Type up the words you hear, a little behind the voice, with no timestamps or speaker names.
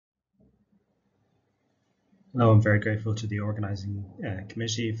Hello, I'm very grateful to the organising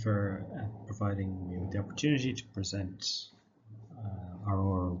committee for providing me with the opportunity to present our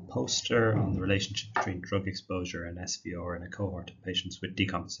oral poster on the relationship between drug exposure and SVR in a cohort of patients with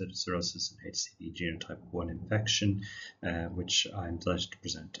decompensated cirrhosis and HCV genotype 1 infection, which I'm delighted to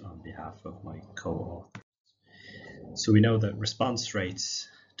present on behalf of my co-author. So we know that response rates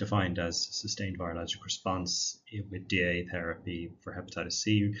defined as sustained virologic response with DA therapy for hepatitis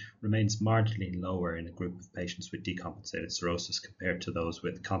C remains marginally lower in a group of patients with decompensated cirrhosis compared to those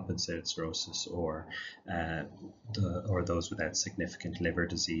with compensated cirrhosis or those without significant liver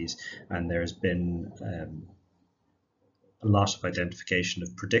disease. And there's been a lot of identification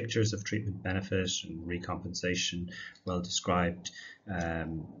of predictors of treatment benefit and recompensation, well described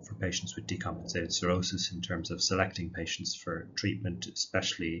for patients with decompensated cirrhosis in terms of selecting patients for treatment,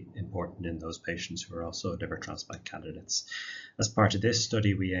 especially important in those patients who are also liver transplant candidates. As part of this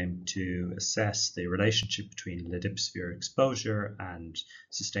study, we aim to assess the relationship between ledipasvir exposure and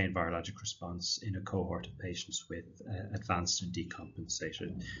sustained virologic response in a cohort of patients with advanced and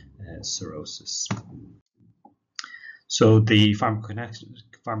decompensated cirrhosis. So the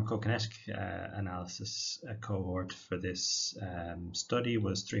pharmacokinetic analysis cohort for this study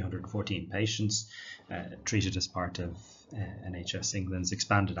was 314 patients treated as part of NHS England's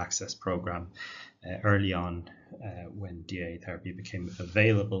expanded access programme early on when DA therapy became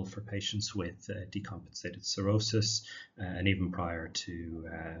available for patients with decompensated cirrhosis and even prior to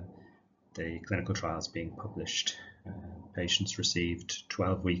the clinical trials being published. Patients received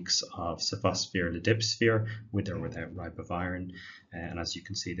 12 weeks of sofosbuvir ledipasvir with or without ribavirin, and as you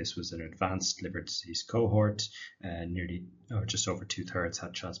can see, this was an advanced liver disease cohort. Nearly, or just over 2/3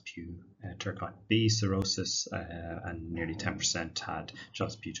 had Child-Pugh-Turcotte B cirrhosis, and nearly 10% had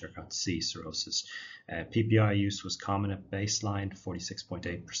Child-Pugh-Turcotte C cirrhosis. PPI use was common at baseline.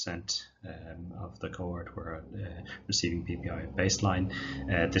 46.8% of the cohort were receiving PPI at baseline.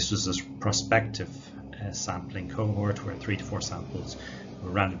 This was a prospective sampling cohort where 3 to 4 samples were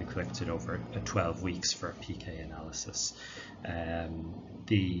randomly collected over 12 weeks for a PK analysis.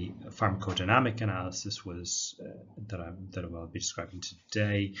 The pharmacodynamic analysis was that I'll be describing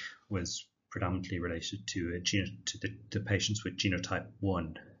today was predominantly related to the patients with genotype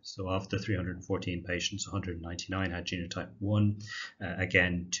 1. So of the 314 patients, 199 had genotype 1.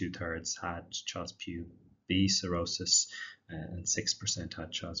 Again, 2/3 had Child-Pugh B cirrhosis, and 6%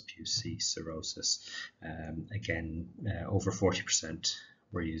 had Child-Pugh C cirrhosis. Again, over 40%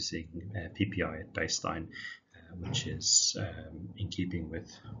 were using PPI at baseline, which is in keeping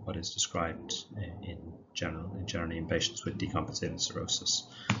with what is described generally in patients with decompensated cirrhosis.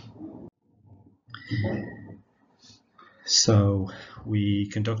 So we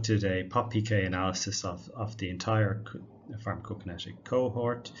conducted a POP-PK analysis of the entire pharmacokinetic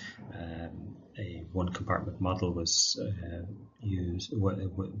cohort. A one-compartment model was used,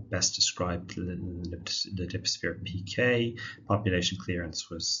 best described ledipasvir PK. Population clearance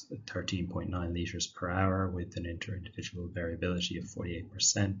was 13.9 liters per hour with an inter-individual variability of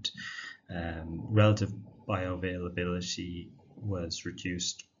 48%. Relative bioavailability was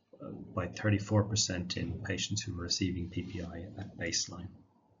reduced by 34% in patients who were receiving PPI at baseline.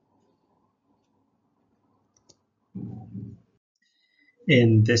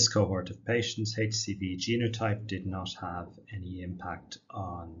 In this cohort of patients, HCV genotype did not have any impact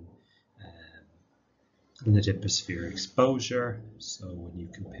on ledipasvir exposure. So when you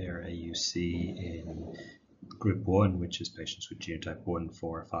compare AUC in Group 1, which is patients with genotype 1,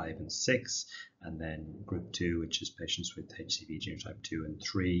 4, 5, and 6, and then Group 2, which is patients with HCV genotype 2 and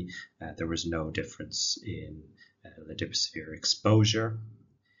 3, there was no difference in ledipasvir exposure.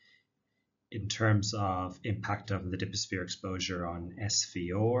 In terms of impact of ledipasvir exposure on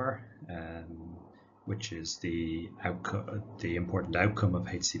SVR, which is the important outcome of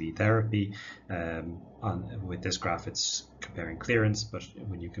HCV therapy. With this graph, it's comparing clearance, but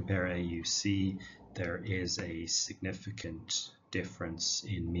when you compare AUC, there is a significant difference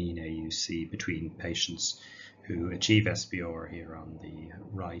in mean AUC between patients who achieve SVR here on the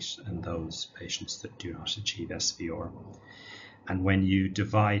right and those patients that do not achieve SVR. And when you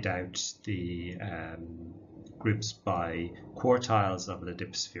divide out the groups by quartiles of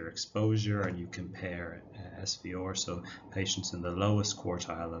ledipasvir exposure and you compare SVR, so patients in the lowest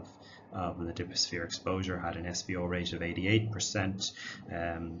quartile of ledipasvir exposure had an SVR rate of 88%,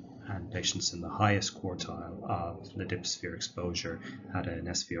 and patients in the highest quartile of ledipasvir exposure had an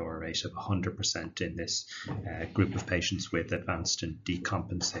SVR rate of 100% in this group of patients with advanced and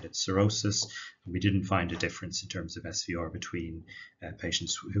decompensated cirrhosis. And we didn't find a difference in terms of SVR between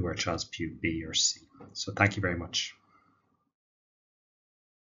patients who are Child-Pugh B or C. So thank you very much.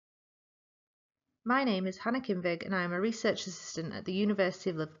 My name is Hannah Kinvig and I am a research assistant at the University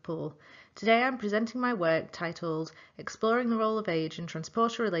of Liverpool. Today I'm presenting my work titled Exploring the Role of Age in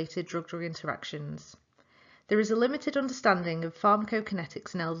Transporter-Related Drug-Drug Interactions. There is a limited understanding of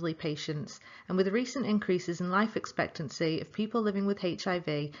pharmacokinetics in elderly patients, and with recent increases in life expectancy of people living with HIV,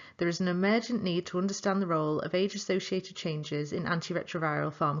 there is an emergent need to understand the role of age-associated changes in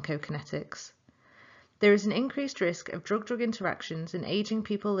antiretroviral pharmacokinetics. There is an increased risk of drug-drug interactions in aging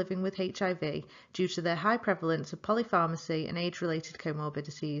people living with HIV due to their high prevalence of polypharmacy and age-related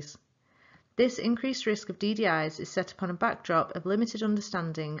comorbidities. This increased risk of DDIs is set upon a backdrop of limited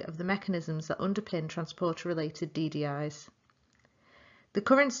understanding of the mechanisms that underpin transporter-related DDIs. The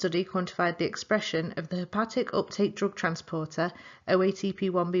current study quantified the expression of the hepatic uptake drug transporter,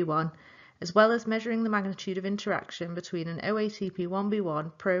 OATP1B1, as well as measuring the magnitude of interaction between an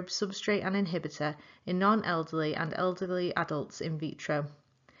OATP1B1 probe substrate and inhibitor in non-elderly and elderly adults in vitro.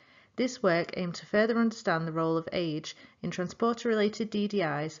 This work aimed to further understand the role of age in transporter-related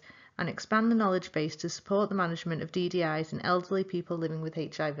DDIs and expand the knowledge base to support the management of DDIs in elderly people living with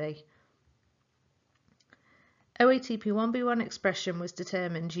HIV. OATP1B1 expression was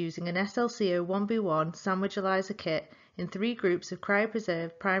determined using an SLCO1B1 sandwich ELISA kit in 3 groups of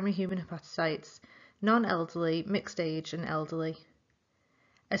cryopreserved primary human hepatocytes, non-elderly, mixed age and elderly.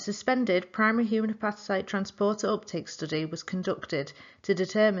 A suspended primary human hepatocyte transporter uptake study was conducted to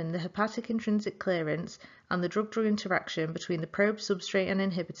determine the hepatic intrinsic clearance and the drug-drug interaction between the probe substrate and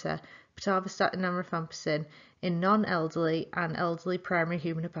inhibitor, pitavastatin and rifampicin, in non-elderly and elderly primary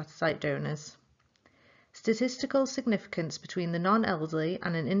human hepatocyte donors. Statistical significance between the non-elderly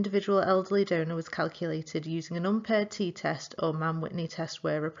and an individual elderly donor was calculated using an unpaired t-test or Mann-Whitney test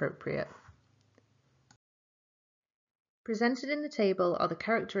where appropriate. Presented in the table are the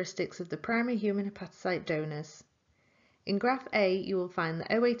characteristics of the primary human hepatocyte donors. In graph A, you will find the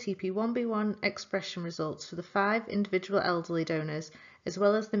OATP1B1 expression results for the 5 individual elderly donors, as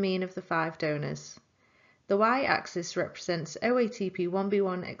well as the mean of the 5 donors. The y-axis represents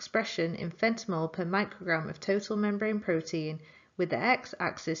OATP1B1 expression in femtomole per microgram of total membrane protein, with the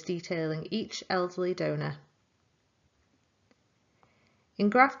x-axis detailing each elderly donor. In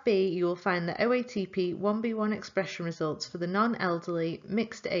graph B, you will find the OATP1B1 expression results for the non-elderly,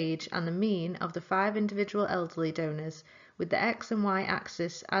 mixed age and the mean of the 5 individual elderly donors, with the x and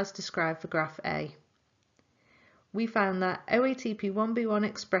y-axis as described for graph A. We found that OATP1B1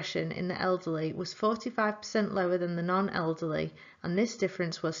 expression in the elderly was 45% lower than the non-elderly, and this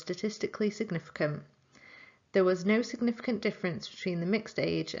difference was statistically significant. There was no significant difference between the mixed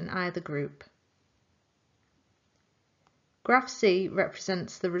age and either group. Graph C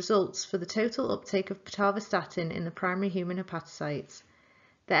represents the results for the total uptake of pitavastatin in the primary human hepatocytes.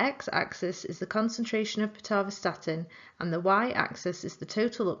 The x-axis is the concentration of pitavastatin and the y-axis is the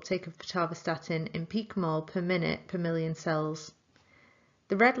total uptake of pitavastatin in picomole per minute per million cells.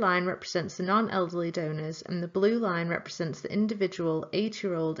 The red line represents the non-elderly donors and the blue line represents the individual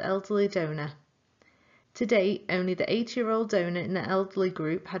 8-year-old elderly donor. To date, only the 8-year-old donor in the elderly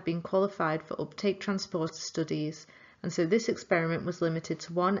group had been qualified for uptake transporter studies, and so this experiment was limited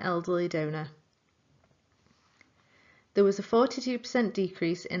to 1 elderly donor. There was a 42%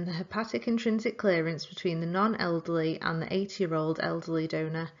 decrease in the hepatic intrinsic clearance between the non-elderly and the 8-year-old elderly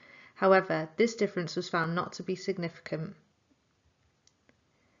donor. However, this difference was found not to be significant.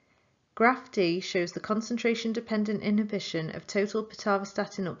 Graph D shows the concentration-dependent inhibition of total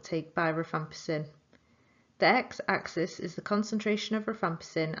pitavastatin uptake by rifampicin. The x-axis is the concentration of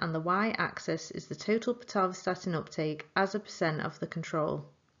rifampicin and the y-axis is the total pitavastatin uptake as a percent of the control.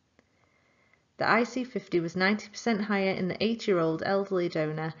 The IC50 was 90% higher in the 8-year-old elderly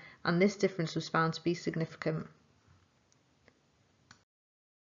donor, and this difference was found to be significant.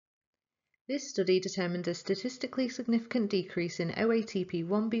 This study determined a statistically significant decrease in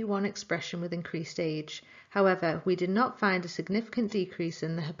OATP1B1 expression with increased age. However, we did not find a significant decrease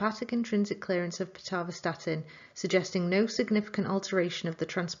in the hepatic intrinsic clearance of pitavastatin, suggesting no significant alteration of the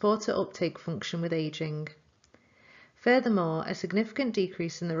transporter uptake function with aging. Furthermore, a significant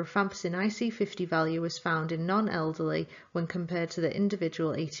decrease in the rifampicin IC50 value was found in non-elderly when compared to the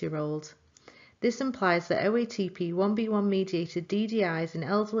individual 8-year-old. This implies that OATP1B1 mediated DDIs in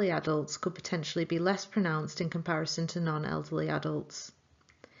elderly adults could potentially be less pronounced in comparison to non-elderly adults.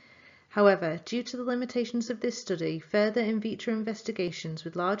 However, due to the limitations of this study, further in vitro investigations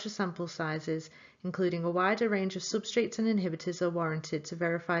with larger sample sizes, including a wider range of substrates and inhibitors, are warranted to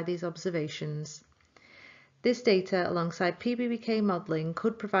verify these observations. This data, alongside PBPK modelling,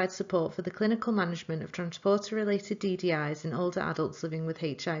 could provide support for the clinical management of transporter-related DDIs in older adults living with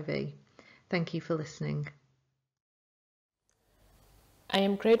HIV. Thank you for listening. I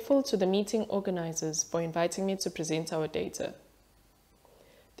am grateful to the meeting organizers for inviting me to present our data.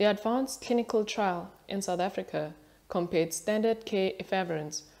 The advanced clinical trial in South Africa compared standard care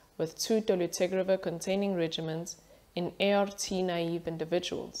efavirenz with 2 dolutegravir-containing regimens in ART-naive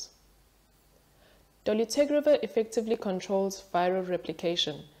individuals. Dolutegravir effectively controls viral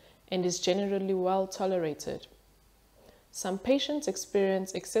replication and is generally well tolerated. Some patients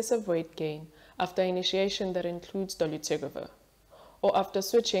experience excessive weight gain after initiation that includes dolutegravir, or after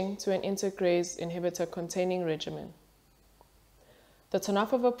switching to an integrase inhibitor-containing regimen. The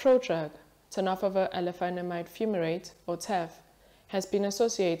tenofovir prodrug, tenofovir alafenamide fumarate, or TAF, has been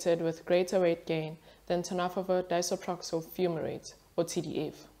associated with greater weight gain than tenofovir disoproxil fumarate, or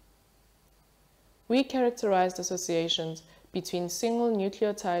TDF. We characterized associations between single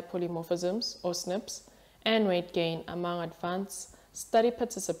nucleotide polymorphisms, or SNPs, and weight gain among advanced study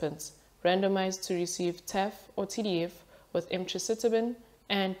participants randomized to receive TAF or TDF with emtricitabine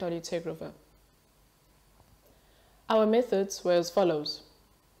and dolutegravir. Our methods were as follows.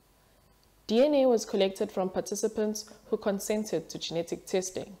 DNA was collected from participants who consented to genetic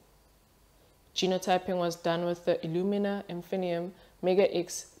testing. Genotyping was done with the Illumina Infineum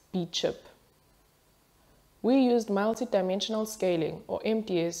MegaX B chip. We used multidimensional scaling, or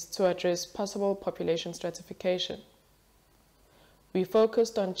MDS, to address possible population stratification. We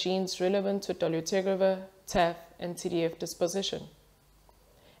focused on genes relevant to dolutegravir, TAF, and TDF disposition.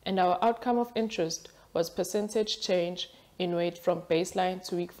 And our outcome of interest was percentage change in weight from baseline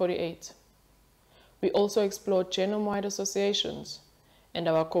to week 48. We also explored genome-wide associations, and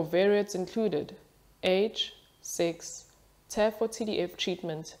our covariates included age, sex, TAF or TDF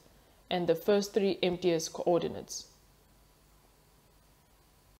treatment, and the first 3 MDS coordinates.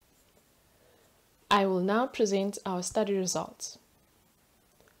 I will now present our study results.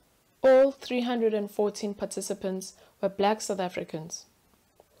 All 314 participants were Black South Africans.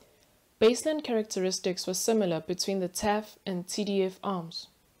 Baseline characteristics were similar between the TAF and TDF arms.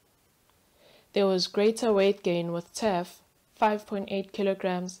 There was greater weight gain with TAF, 5.8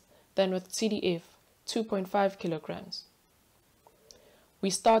 kilograms, than with TDF, 2.5 kilograms. We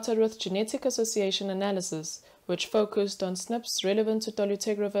started with genetic association analysis, which focused on SNPs relevant to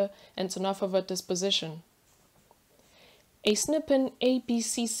dolutegravir and tenofovir disposition. A SNP in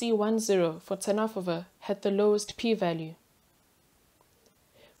ABCC10 for tenofovir had the lowest p-value.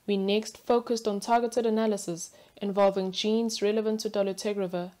 We next focused on targeted analysis involving genes relevant to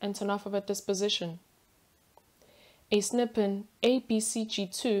dolutegravir and tenofovir disposition. A SNP in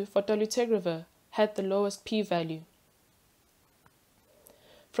ABCG2 for dolutegravir had the lowest p-value.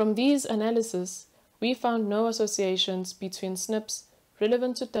 From these analyses, we found no associations between SNPs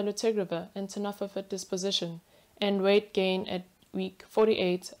relevant to dolutegravir and tenofovir disposition and weight gain at week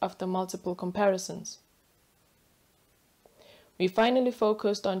 48 after multiple comparisons. We finally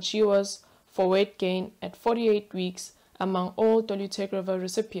focused on GWAS for weight gain at 48 weeks among all dolutegravir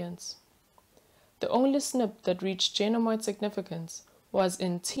recipients. The only SNP that reached genome-wide significance was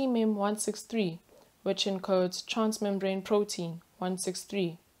in TMEM163, which encodes transmembrane protein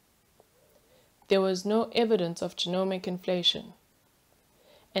 163. There was no evidence of genomic inflation.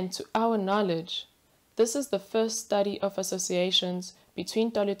 And to our knowledge, this is the first study of associations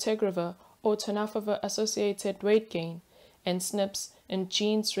between dolutegravir or tenofovir-associated weight gain and SNPs in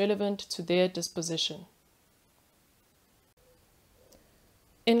genes relevant to their disposition.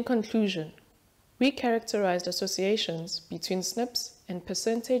 In conclusion, we characterized associations between SNPs and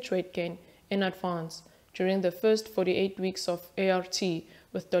percentage weight gain in advance during the first 48 weeks of ART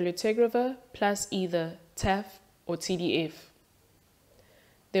with dolutegravir plus either TAF or TDF.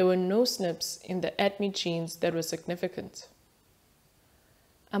 There were no SNPs in the ADME genes that were significant.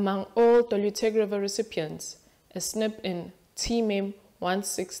 Among all dolutegravir recipients, a SNP in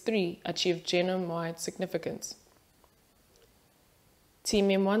TMEM163 achieved genome-wide significance.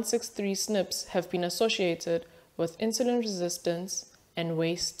 TMEM163 SNPs have been associated with insulin resistance and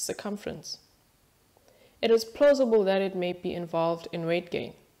waist circumference. It is plausible that it may be involved in weight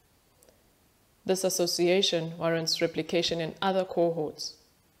gain. This association warrants replication in other cohorts.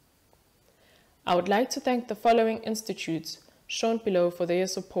 I would like to thank the following institutes shown below for their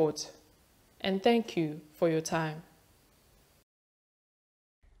support, and thank you for your time.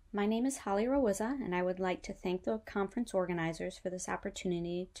 My name is Rawizza, and I would like to thank the conference organizers for this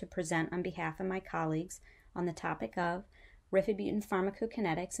opportunity to present on behalf of my colleagues on the topic of rifabutin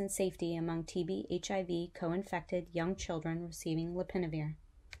pharmacokinetics and safety among TB/HIV co-infected young children receiving lopinavir.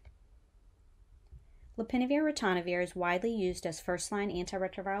 Lopinavir/ritonavir is widely used as first-line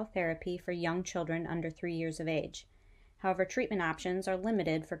antiretroviral therapy for young children under 3 years of age. However, treatment options are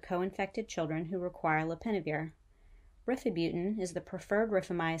limited for co-infected children who require lopinavir. Rifabutin is the preferred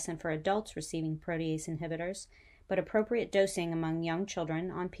rifamycin for adults receiving protease inhibitors, but appropriate dosing among young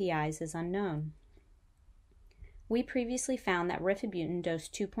children on PIs is unknown. We previously found that rifabutin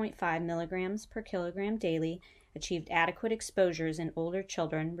dosed 2.5 milligrams per kilogram daily achieved adequate exposures in older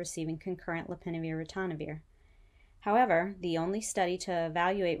children receiving concurrent lopinavir-ritonavir. However, the only study to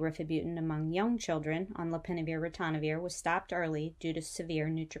evaluate rifabutin among young children on lopinavir-ritonavir was stopped early due to severe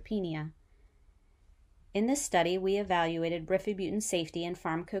neutropenia. In this study, we evaluated rifabutin safety and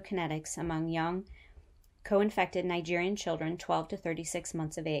pharmacokinetics among young, co-infected Nigerian children 12 to 36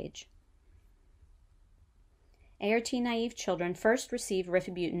 months of age. ART-naive children first received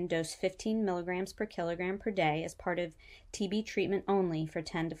rifabutin dose 15 milligrams per kilogram per day as part of TB treatment only for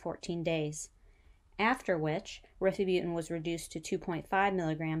 10 to 14 days, after which rifabutin was reduced to 2.5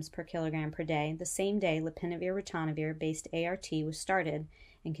 milligrams per kilogram per day the same day lopinavir-ritonavir-based ART was started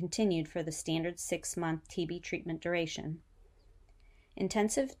and continued for the standard 6-month TB treatment duration.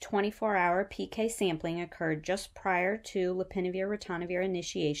 Intensive 24-hour PK sampling occurred just prior to lopinavir-ritonavir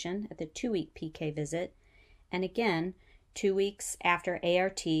initiation at the 2-week PK visit, and again 2 weeks after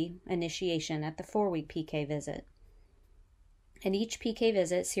ART initiation at the 4-week PK visit. At each PK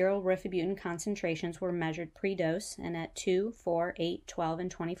visit, serial rifabutin concentrations were measured pre-dose and at 2, 4, 8, 12,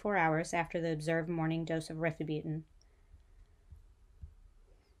 and 24 hours after the observed morning dose of rifabutin.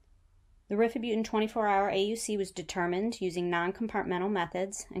 The rifabutin 24-hour AUC was determined using non-compartmental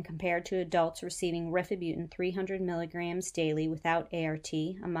methods and compared to adults receiving rifabutin 300 milligrams daily without ART,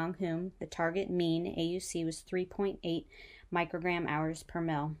 among whom the target mean AUC was 3.8 microgram hours per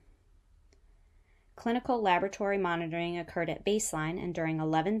mil. Clinical laboratory monitoring occurred at baseline and during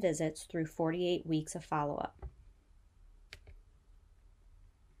 11 visits through 48 weeks of follow-up.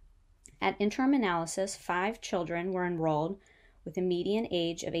 At interim analysis, 5 children were enrolled with a median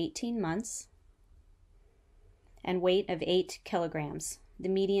age of 18 months and weight of 8 kilograms. The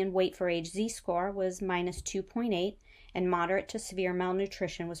median weight for age Z-score was minus 2.8, and moderate to severe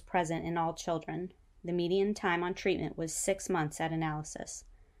malnutrition was present in all children. The median time on treatment was 6 months at analysis.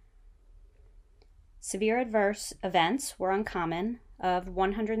 Severe adverse events were uncommon. Of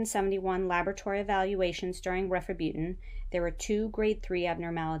 171 laboratory evaluations during rifabutin, there were 2 grade 3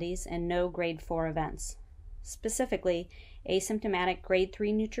 abnormalities and no grade 4 events. Specifically, asymptomatic grade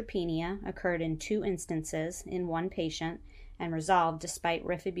 3 neutropenia occurred in 2 instances in 1 patient and resolved despite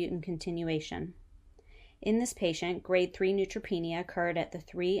rifabutin continuation. In this patient, grade 3 neutropenia occurred at the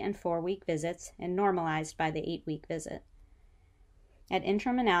 3 and 4 week visits and normalized by the 8-week visit. At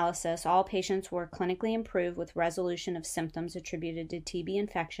interim analysis, all patients were clinically improved with resolution of symptoms attributed to TB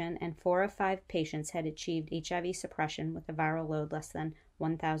infection, and 4 of 5 patients had achieved HIV suppression with a viral load less than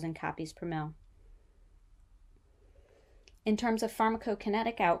 1,000 copies per mil. In terms of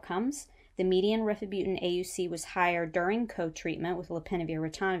pharmacokinetic outcomes, the median rifabutin AUC was higher during co-treatment with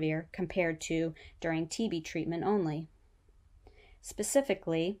lopinavir-ritonavir compared to during TB treatment only.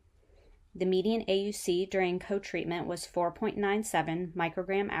 Specifically, the median AUC during co-treatment was 4.97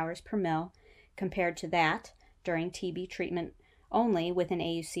 microgram hours per mil compared to that during TB treatment only with an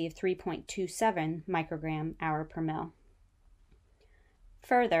AUC of 3.27 microgram hour per mil.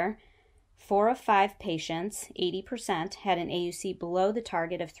 Further, 4 of 5 patients, 80%, had an AUC below the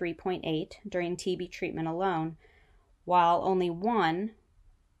target of 3.8 during TB treatment alone, while only 1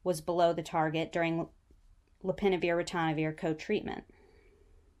 was below the target during lopinavir-ritonavir co-treatment.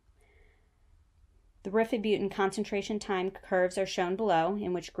 The rifabutin concentration time curves are shown below,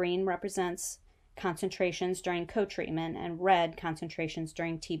 in which green represents concentrations during co-treatment and red concentrations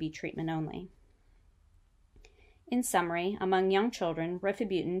during TB treatment only. In summary, among young children,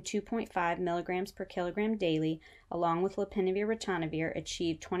 rifabutin 2.5 milligrams per kilogram daily, along with lopinavir-ritonavir,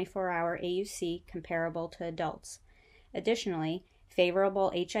 achieved 24-hour AUC comparable to adults. Additionally,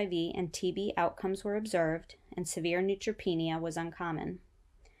 favorable HIV and TB outcomes were observed, and severe neutropenia was uncommon.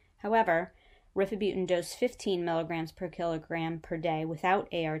 However, rifabutin dose 15 milligrams per kilogram per day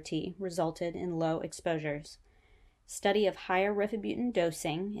without ART resulted in low exposures. Study of higher rifabutin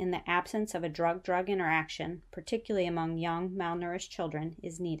dosing in the absence of a drug-drug interaction, particularly among young, malnourished children,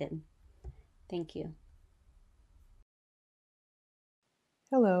 is needed. Thank you.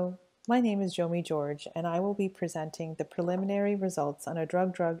 Hello, my name is Jomi George, and I will be presenting the preliminary results on a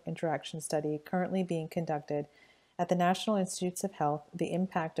drug-drug interaction study currently being conducted at the National Institutes of Health, the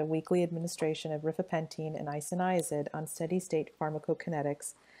impact of weekly administration of rifapentine and isoniazid on steady-state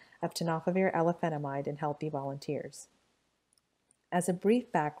pharmacokinetics of tenofovir alafenamide in healthy volunteers. As a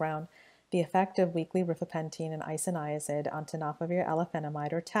brief background, the effect of weekly rifapentine and isoniazid on tenofovir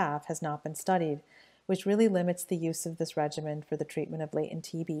alafenamide, or TAF, has not been studied, which really limits the use of this regimen for the treatment of latent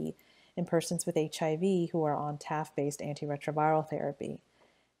TB, in persons with HIV who are on TAF-based antiretroviral therapy.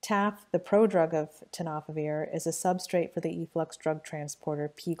 TAF, the prodrug of tenofovir, is a substrate for the efflux drug transporter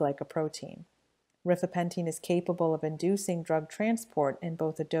P-glycoprotein. Rifapentine is capable of inducing drug transport in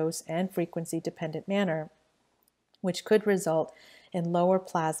both a dose and frequency-dependent manner, which could result in lower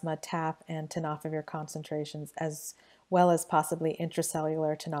plasma TAF and tenofovir concentrations, as well as possibly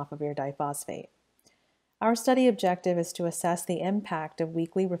intracellular tenofovir diphosphate. Our study objective is to assess the impact of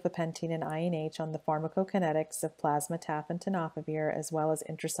weekly rifapentine and INH on the pharmacokinetics of plasma TAF and tenofovir, as well as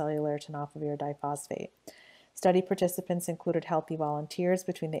intracellular tenofovir diphosphate. Study participants included healthy volunteers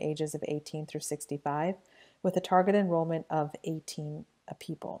between the ages of 18 through 65, with a target enrollment of 18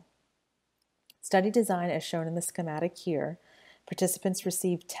 people. Study design as shown in the schematic here. Participants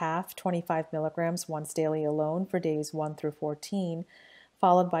received TAF 25 milligrams once daily alone for days 1 through 14,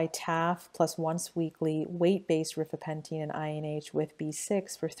 followed by TAF plus once weekly weight-based rifapentine and INH with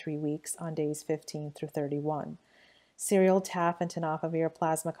B6 for 3 weeks on days 15 through 31. Serial TAF and tenofovir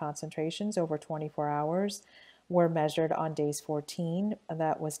plasma concentrations over 24 hours were measured on days 14,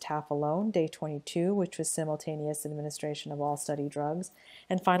 that was TAF alone, day 22, which was simultaneous administration of all study drugs,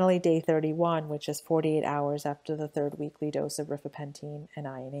 and finally day 31, which is 48 hours after the third weekly dose of rifapentine and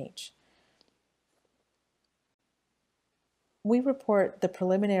INH. We report the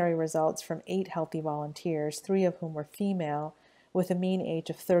preliminary results from 8 healthy volunteers, 3 of whom were female, with a mean age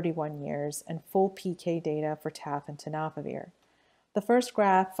of 31 years, and full PK data for TAF and tenofovir. The first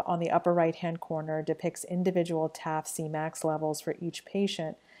graph on the upper right-hand corner depicts individual TAF Cmax levels for each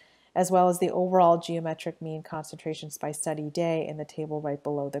patient, as well as the overall geometric mean concentrations by study day in the table right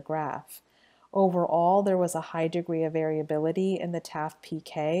below the graph. Overall, there was a high degree of variability in the TAF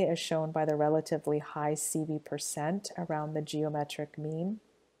PK, as shown by the relatively high CV% around the geometric mean.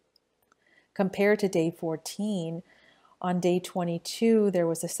 Compared to day 14, on day 22, there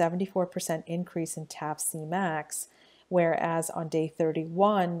was a 74% increase in TAF Cmax, whereas on day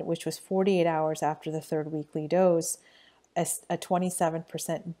 31, which was 48 hours after the third weekly dose, a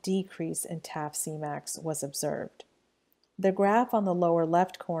 27% decrease in TAF Cmax was observed. The graph on the lower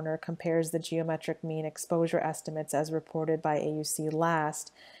left corner compares the geometric mean exposure estimates as reported by AUC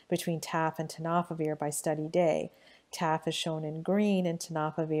last between TAF and tenofovir by study day. TAF is shown in green and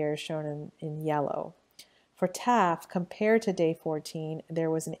tenofovir is shown in yellow. For TAF, compared to day 14, there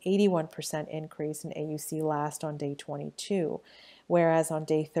was an 81% increase in AUC last on day 22, whereas on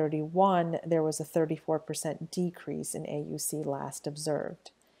day 31, there was a 34% decrease in AUC last observed.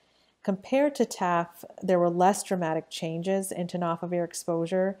 Compared to TAF, there were less dramatic changes in tenofovir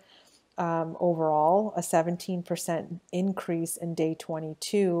exposure overall, a 17% increase in day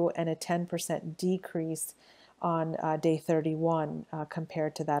 22 and a 10% decrease on day 31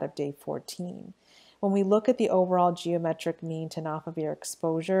 compared to that of day 14. When we look at the overall geometric mean tenofovir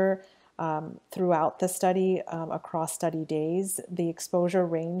exposure throughout the study, across study days, the exposure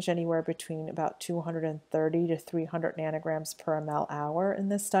ranged anywhere between about 230 to 300 nanograms per ml/hour in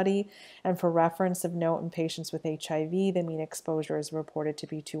this study. And for reference of note, in patients with HIV, the mean exposure is reported to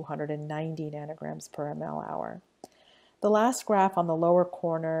be 290 nanograms per ml/hour. The last graph on the lower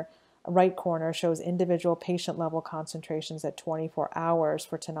corner, right corner, shows individual patient-level concentrations at 24 hours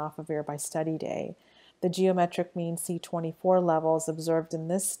for tenofovir by study day. The geometric mean C24 levels observed in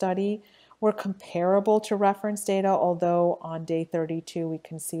this study were comparable to reference data, although on day 32 we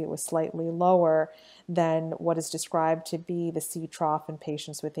can see it was slightly lower than what is described to be the C trough in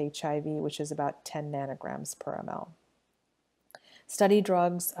patients with HIV, which is about 10 nanograms per ml. Study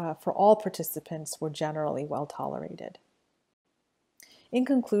drugs for all participants were generally well tolerated. In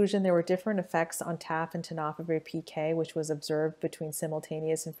conclusion, there were different effects on TAF and tenofovir PK, which was observed between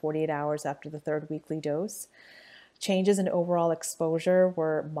simultaneous and 48 hours after the third weekly dose. Changes in overall exposure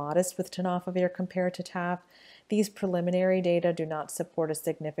were modest with tenofovir compared to TAF. These preliminary data do not support a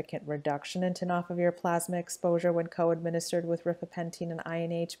significant reduction in tenofovir plasma exposure when co-administered with rifapentine and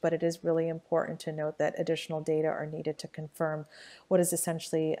INH, but it is really important to note that additional data are needed to confirm what is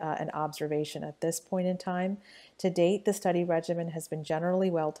essentially an observation at this point in time. To date, the study regimen has been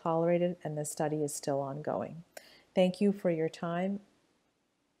generally well tolerated and the study is still ongoing. Thank you for your time